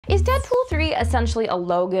Is Deadpool 3 essentially a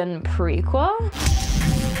Logan prequel?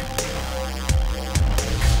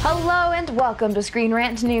 Hello and welcome to Screen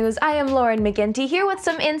Rant News. I am Lauren McGinty here with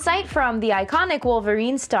some insight from the iconic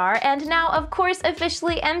Wolverine star and now, of course,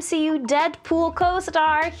 officially MCU Deadpool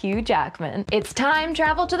co-star Hugh Jackman. It's time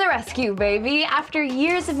travel to the rescue, baby! After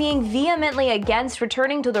years of being vehemently against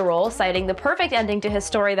returning to the role, citing the perfect ending to his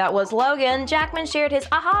story that was Logan, Jackman shared his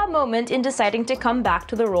aha moment in deciding to come back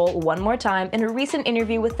to the role one more time in a recent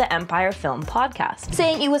interview with the Empire Film podcast,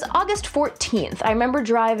 saying it was August 14th. I remember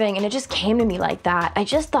driving and it just came to me like that. I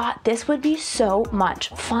just thought this would be so much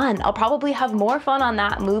fun. I'll probably have more fun on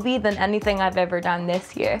that movie than anything I've ever done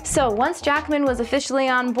this year. So once Jackman was officially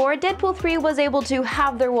on board, Deadpool 3 was able to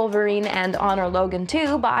have their Wolverine and honor Logan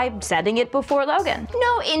too by setting it before Logan.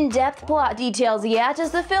 No in-depth plot details yet,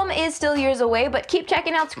 as the film is still years away, but keep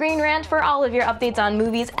checking out Screen Rant for all of your updates on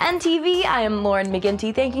movies and TV. I am Lauren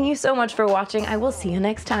McGinty, thanking you so much for watching. I will see you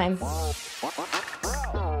next time.